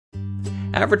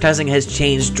Advertising has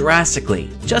changed drastically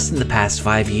just in the past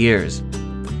 5 years.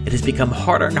 It has become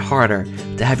harder and harder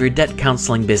to have your debt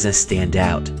counseling business stand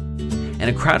out. In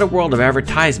a crowded world of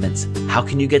advertisements, how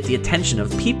can you get the attention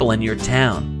of people in your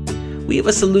town? We have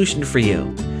a solution for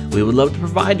you. We would love to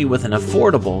provide you with an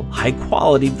affordable,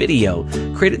 high-quality video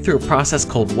created through a process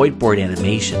called whiteboard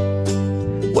animation.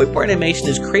 Whiteboard animation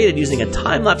is created using a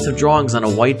time-lapse of drawings on a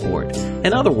whiteboard.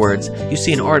 In other words, you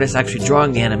see an artist actually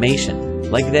drawing the animation,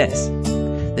 like this.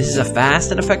 This is a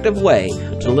fast and effective way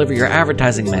to deliver your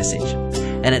advertising message,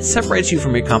 and it separates you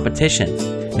from your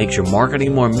competition, makes your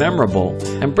marketing more memorable,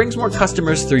 and brings more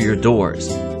customers through your doors.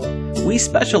 We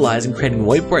specialize in creating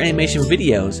whiteboard animation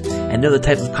videos and know the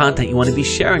type of content you want to be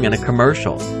sharing in a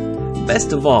commercial.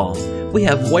 Best of all, we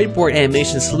have whiteboard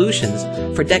animation solutions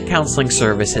for debt counseling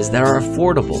services that are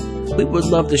affordable. We would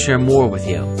love to share more with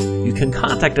you. You can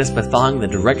contact us by following the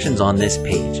directions on this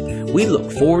page. We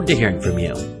look forward to hearing from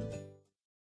you.